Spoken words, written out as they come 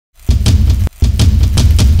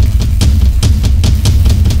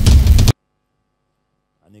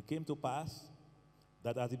it came to pass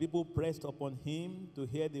that as the people pressed upon him to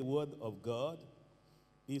hear the word of God,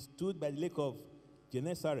 he stood by the lake of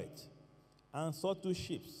Gennesaret and saw two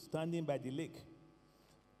ships standing by the lake.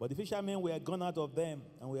 But the fishermen were gone out of them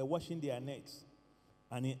and were washing their nets.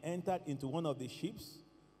 And he entered into one of the ships,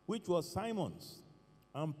 which was Simon's,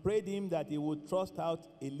 and prayed him that he would thrust out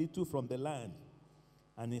a little from the land.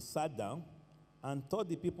 And he sat down and taught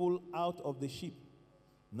the people out of the ship.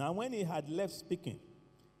 Now when he had left speaking,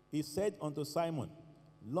 he said unto Simon,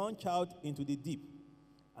 Launch out into the deep,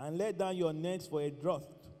 and let down your nets for a draught.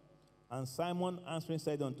 And Simon answering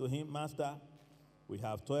said unto him, Master, we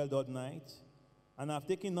have toiled all night, and have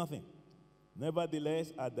taken nothing.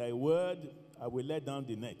 Nevertheless, at thy word, I will let down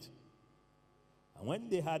the net. And when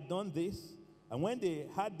they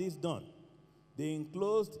had this done, they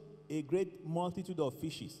enclosed a great multitude of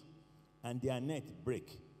fishes, and their net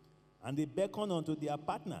brake. And they beckoned unto their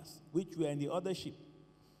partners, which were in the other ship,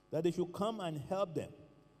 that they should come and help them.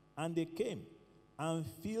 And they came and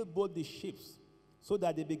filled both the ships, so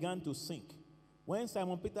that they began to sink. When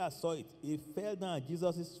Simon Peter saw it, he fell down at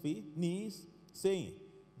Jesus' knees, saying,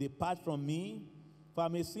 Depart from me, for I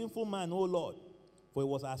am a sinful man, O Lord. For he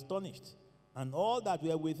was astonished, and all that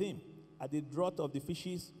were with him, at the draught of the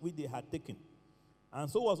fishes which they had taken. And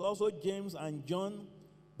so was also James and John,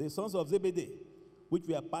 the sons of Zebedee, which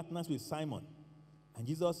were partners with Simon. And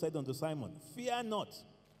Jesus said unto Simon, Fear not,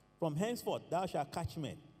 from henceforth thou shalt catch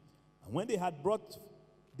men. And when they had brought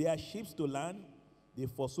their ships to land, they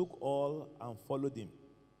forsook all and followed him.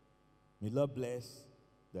 May Lord bless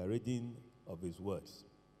the reading of his words.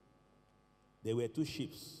 There were two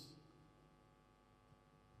ships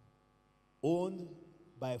owned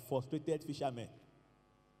by frustrated fishermen.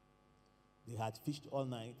 They had fished all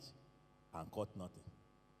night and caught nothing.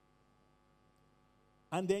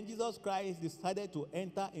 And then Jesus Christ decided to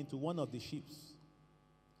enter into one of the ships.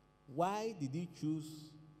 Why did he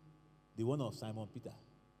choose the one of Simon Peter?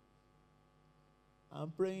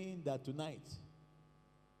 I'm praying that tonight,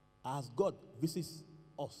 as God visits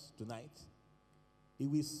us tonight, he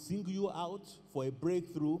will single you out for a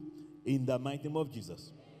breakthrough in the mighty name of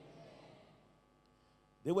Jesus.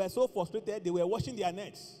 They were so frustrated, they were washing their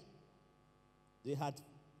nets. They had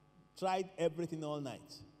tried everything all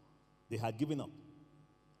night. They had given up.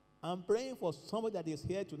 I'm praying for somebody that is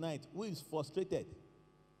here tonight who is frustrated,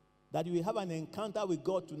 that you will have an encounter with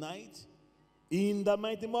God tonight in the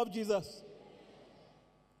mighty name of Jesus.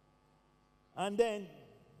 And then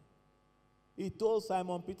he told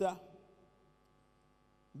Simon Peter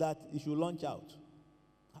that he should launch out.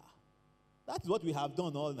 That's what we have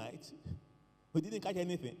done all night. We didn't catch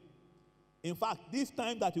anything. In fact, this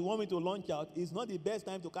time that you want me to launch out is not the best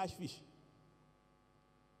time to catch fish.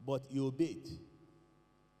 But he obeyed.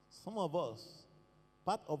 Some of us,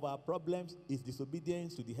 part of our problems is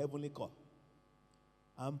disobedience to the heavenly call.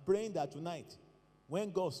 I'm praying that tonight,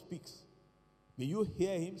 when God speaks, may you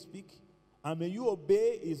hear him speak, and may you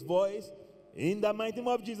obey his voice in the mighty name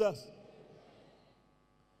of Jesus.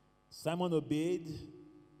 Simon obeyed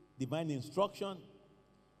divine instruction,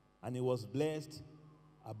 and he was blessed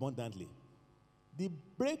abundantly. The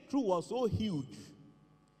breakthrough was so huge,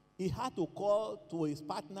 he had to call to his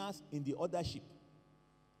partners in the other ship.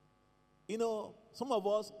 You know, some of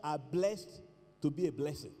us are blessed to be a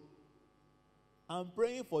blessing. I'm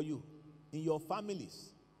praying for you in your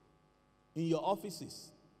families, in your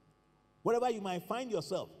offices, wherever you might find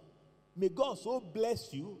yourself. May God so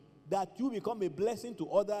bless you that you become a blessing to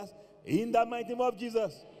others in the mighty name of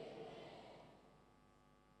Jesus.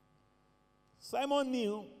 Simon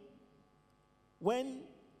knew when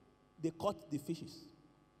they caught the fishes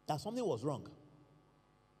that something was wrong.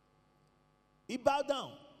 He bowed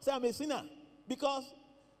down, said, I'm a sinner. Because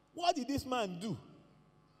what did this man do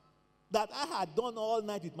that I had done all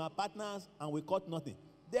night with my partners and we caught nothing?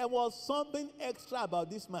 There was something extra about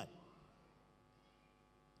this man.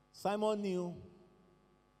 Simon knew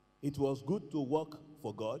it was good to work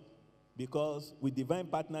for God, because with divine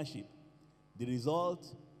partnership, the result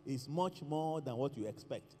is much more than what you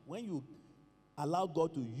expect. When you allow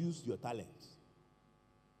God to use your talents,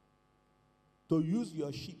 to use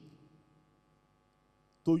your sheep,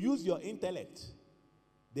 to use your intellect,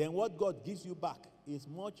 then what God gives you back is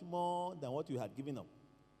much more than what you had given up.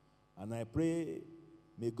 And I pray,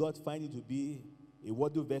 may God find you to be a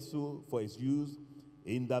worthy vessel for his use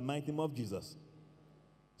in the mighty name of Jesus.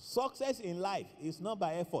 Success in life is not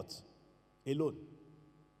by effort alone.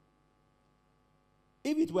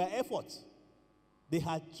 If it were effort, they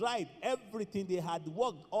had tried everything, they had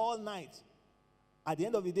worked all night. At the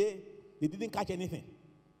end of the day, they didn't catch anything.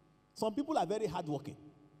 Some people are very hardworking.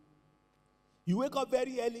 You wake up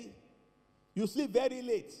very early, You sleep very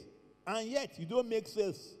late, and yet you don't make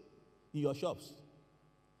sales in your shops.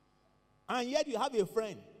 And yet you have a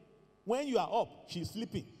friend, when you are up, she's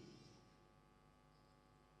sleeping.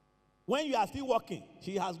 When you are still working,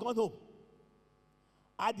 she has gone home.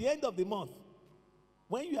 At the end of the month,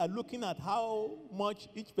 when you are looking at how much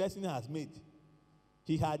each person has made,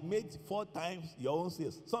 she had made 4 times your own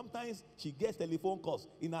sales. Sometimes she gets telephone calls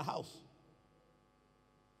in her house.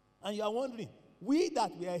 And you are wondering, we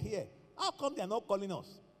that we are here, how come they are not calling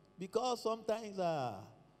us? Because sometimes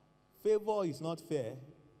favor is not fair.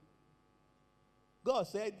 God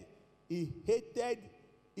said he hated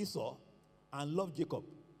Esau and loved Jacob.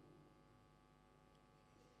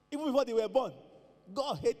 Even before they were born,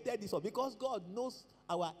 God hated Esau because God knows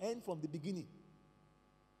our end from the beginning.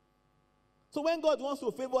 So when God wants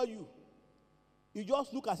to favor you, you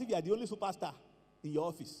just look as if you are the only superstar in your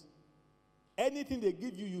office. Anything they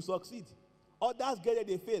give you, you succeed. Others get it,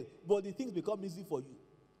 they fail. But the things become easy for you.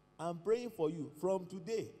 I'm praying for you from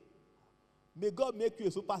today. May God make you a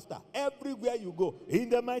superstar everywhere you go. In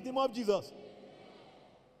the mighty name of Jesus.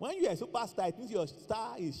 When you are a superstar, it means your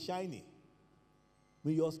star is shining.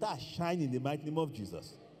 May your star shine in the mighty name of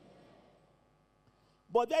Jesus.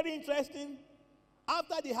 But very interesting,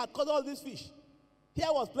 after they had caught all these fish, here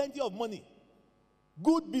was plenty of money.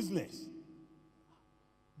 Good business.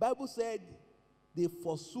 Bible said they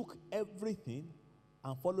forsook everything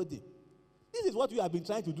and followed him. This is what we have been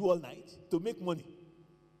trying to do all night, to make money.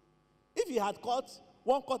 If you had caught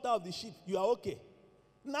 1/4 of the ship, you are okay.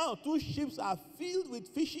 Now 2 ships are filled with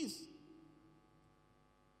fishes.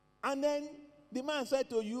 And then the man said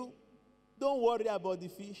to you, don't worry about the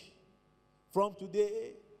fish. From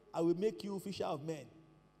today, I will make you fisher of men.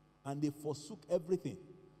 And they forsook everything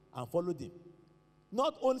and followed him.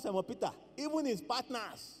 Not only Simon Peter, even his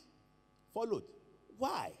partners followed.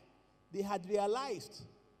 Why? They had realized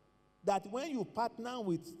that when you partner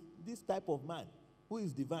with this type of man who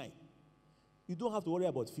is divine, you don't have to worry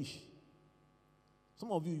about fish.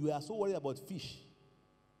 Some of you, you are so worried about fish,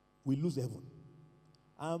 we lose heaven.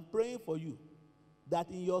 I'm praying for you that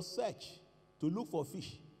in your search to look for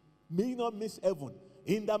fish, may you not miss heaven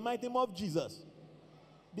in the mighty name of Jesus.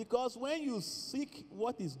 Because when you seek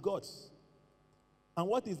what is God's and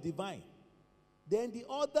what is divine, then the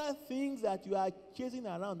other things that you are chasing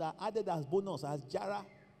around are added as bonus, as jara.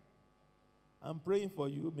 I'm praying for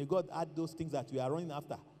you. May God add those things that you are running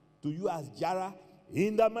after to you as jara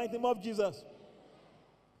in the mighty name of Jesus.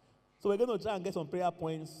 So we're going to try and get some prayer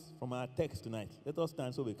points from our text tonight. Let us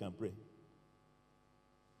stand so we can pray.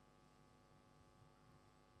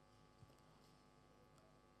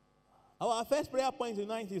 Our first prayer point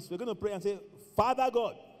tonight is we're going to pray and say, Father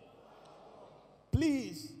God,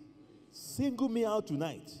 please single me out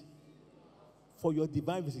tonight for your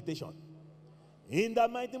divine visitation. In the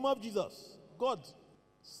mighty name of Jesus. God,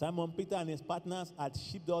 Simon Peter and his partners had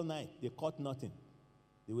shipped all night. They caught nothing.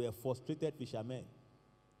 They were frustrated fishermen.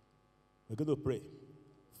 We're going to pray.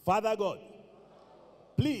 Father God,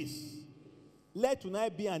 please let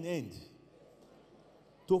tonight be an end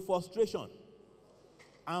to frustration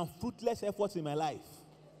and fruitless efforts in my life.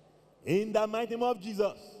 In the mighty name of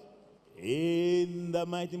Jesus. In the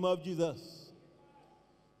mighty name of Jesus.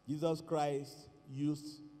 Jesus Christ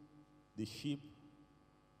used the sheep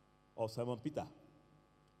of Simon Peter,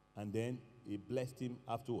 and then he blessed him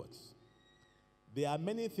afterwards. There are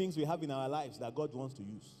many things we have in our lives that God wants to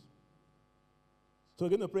use. So we're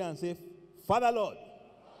going to pray and say, Father Lord,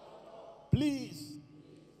 please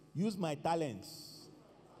use my talents,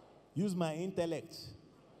 use my intellect,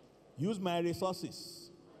 use my resources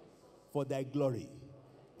for thy glory.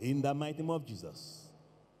 In the mighty name of Jesus.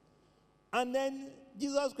 And then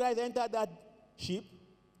Jesus Christ entered that ship,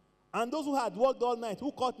 and those who had worked all night,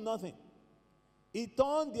 who caught nothing, he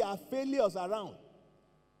turned their failures around,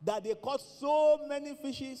 that they caught so many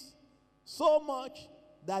fishes, so much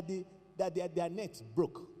that their nets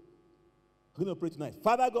broke. We're going to pray tonight.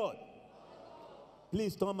 Father God,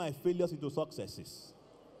 please turn my failures into successes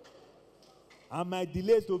and my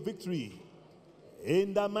delays to victory.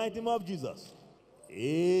 In the mighty name of Jesus.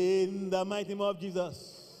 In the mighty name of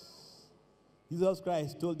Jesus. Jesus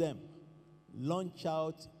Christ told them, launch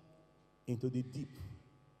out into the deep.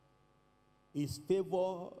 His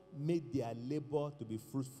favor made their labor to be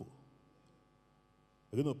fruitful.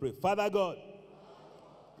 We're going to pray. Father God,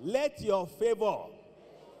 let your favor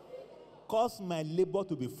cause my labor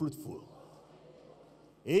to be fruitful.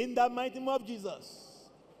 In the mighty name of Jesus.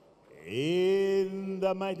 In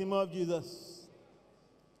the mighty name of Jesus.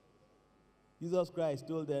 Jesus Christ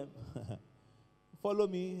told them, follow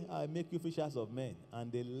me, I'll make you fishers of men.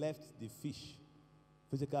 And they left the fish,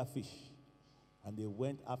 physical fish, and they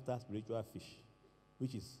went after spiritual fish,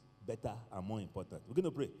 which is better and more important. We're going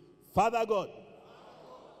to pray. Father God,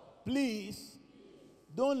 please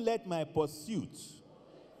don't let my pursuit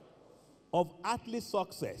of earthly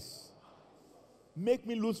success make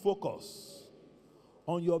me lose focus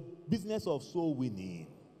on your business of soul winning.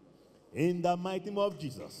 In the mighty name of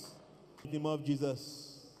Jesus. In the name of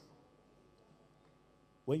Jesus.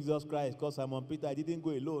 When Jesus Christ called Simon Peter, he didn't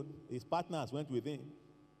go alone. His partners went with him.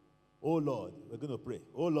 Oh Lord, we're going to pray.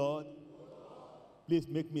 Oh Lord, please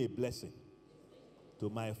make me a blessing to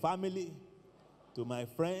my family, to my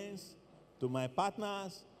friends, to my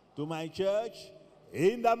partners, to my church.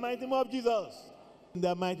 In the mighty name of Jesus. In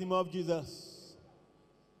the mighty name of Jesus.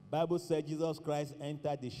 Bible said Jesus Christ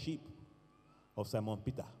entered the ship of Simon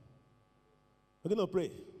Peter. We're going to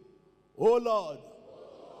pray. Oh Lord,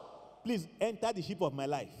 please enter the ship of my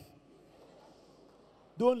life.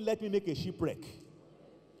 Don't let me make a shipwreck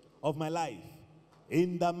of my life.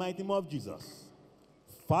 In the mighty name of Jesus.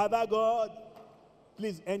 Father God,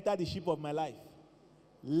 please enter the ship of my life.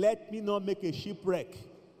 Let me not make a shipwreck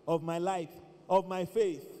of my life, of my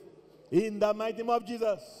faith. In the mighty name of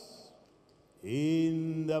Jesus.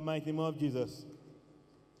 In the mighty name of Jesus.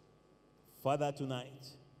 Father, tonight,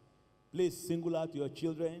 please single out your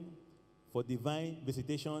children for divine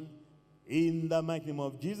visitation in the mighty name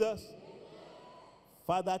of Jesus.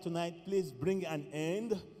 Father, tonight, please bring an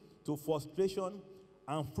end to frustration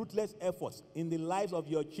and fruitless efforts in the lives of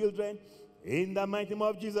your children in the mighty name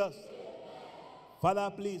of Jesus.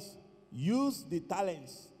 Father, please use the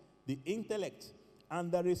talents, the intellect,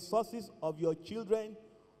 and the resources of your children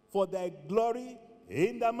for their glory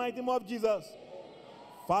in the mighty name of Jesus.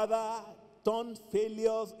 Father, turn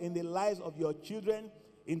failures in the lives of your children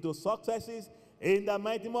into successes in the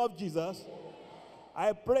mighty name of Jesus.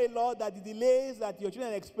 I pray, Lord, that the delays that your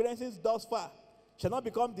children are experiencing thus far shall not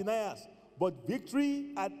become deniers, but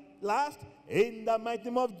victory at last in the mighty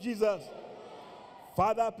name of Jesus.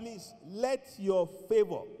 Father, please let your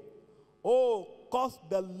favor, cause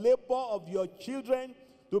the labor of your children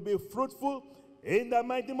to be fruitful in the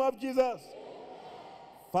mighty name of Jesus.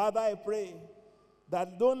 Father, I pray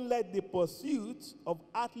that don't let the pursuit of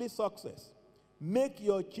earthly success make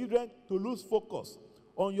your children to lose focus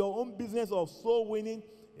on your own business of soul winning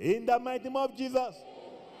in the mighty name of Jesus.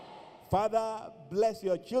 Father, bless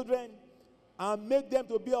your children and make them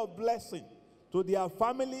to be of blessing to their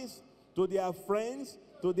families, to their friends,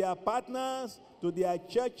 to their partners, to their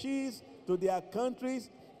churches, to their countries,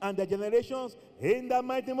 and their generations in the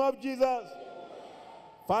mighty name of Jesus.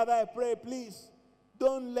 Father, I pray, please,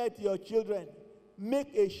 don't let your children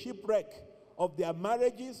make a shipwreck of their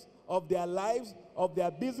marriages, of their lives, of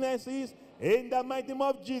their businesses, in the mighty name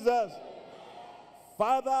of Jesus.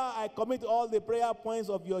 Father, I commit all the prayer points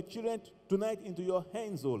of your children tonight into your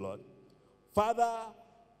hands, O Lord. Father,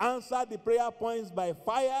 answer the prayer points by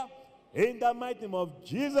fire, in the mighty name of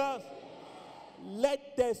Jesus.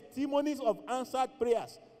 Let testimonies of answered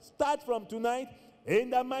prayers start from tonight, in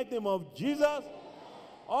the mighty name of Jesus.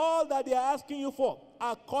 All that they are asking you for,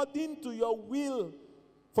 according to your will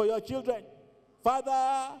for your children,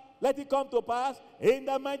 Father, let it come to pass in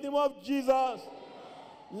the mighty name of Jesus.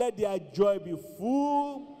 Let their joy be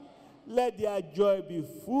full. Let their joy be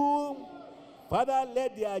full. Father,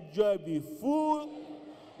 let their joy be full.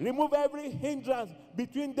 Remove every hindrance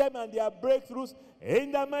between them and their breakthroughs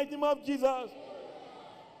in the mighty name of Jesus.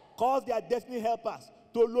 Cause their destiny helpers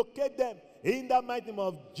to locate them in the mighty name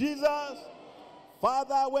of Jesus.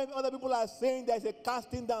 Father, when other people are saying there's a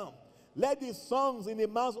casting down, let the songs in the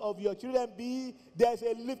mouths of your children be there's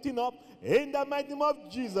a lifting up in the mighty name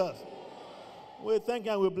of Jesus. We thank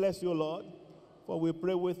you and we bless you, Lord, for we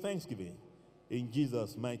pray with thanksgiving in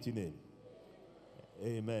Jesus' mighty name.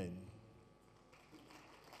 Amen.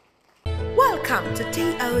 Welcome to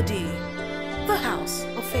TOD.